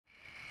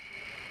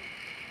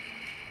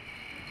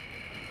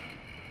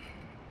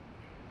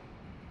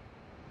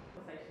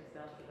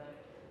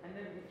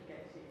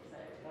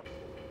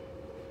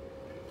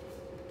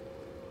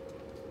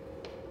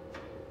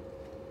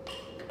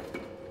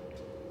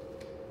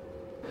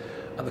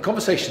And the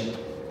conversation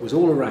was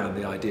all around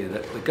the idea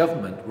that the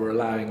government were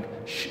allowing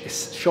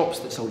shops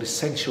that sold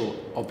essential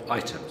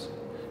items,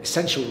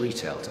 essential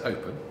retail to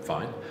open,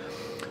 fine.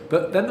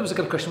 But then there was a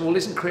kind of question, well,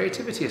 isn't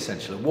creativity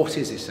essential? And what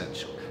is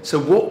essential? So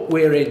what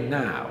we're in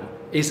now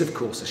is, of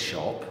course, a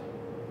shop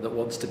that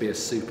wants to be a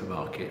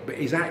supermarket, but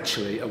is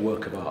actually a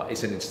work of art,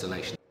 it's an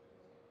installation.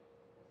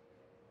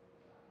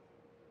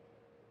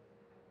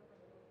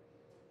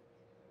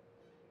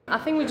 I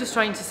think we're just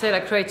trying to say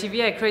like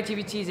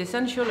creativity is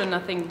essential, and I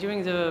think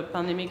during the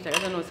pandemic, like, I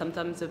don't know,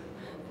 sometimes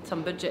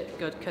some budget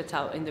got cut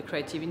out in the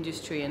creative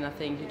industry, and I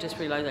think you just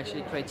realize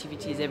actually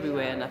creativity is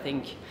everywhere, and I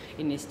think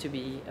it needs to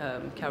be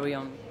carry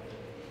on.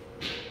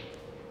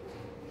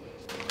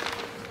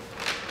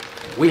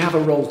 We have a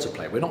role to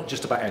play. We're not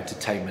just about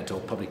entertainment or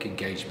public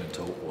engagement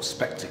or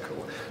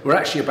spectacle. We're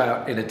actually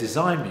about, in a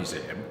design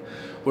museum,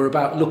 we're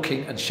about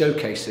looking and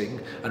showcasing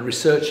and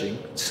researching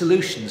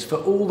solutions for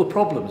all the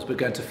problems we're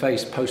going to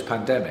face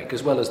post-pandemic,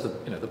 as well as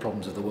the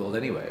problems of the world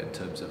anyway, in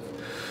terms of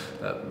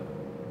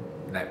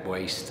net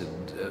waste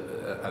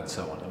and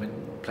so on. I mean,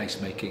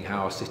 placemaking,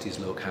 how our cities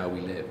look, how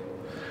we live.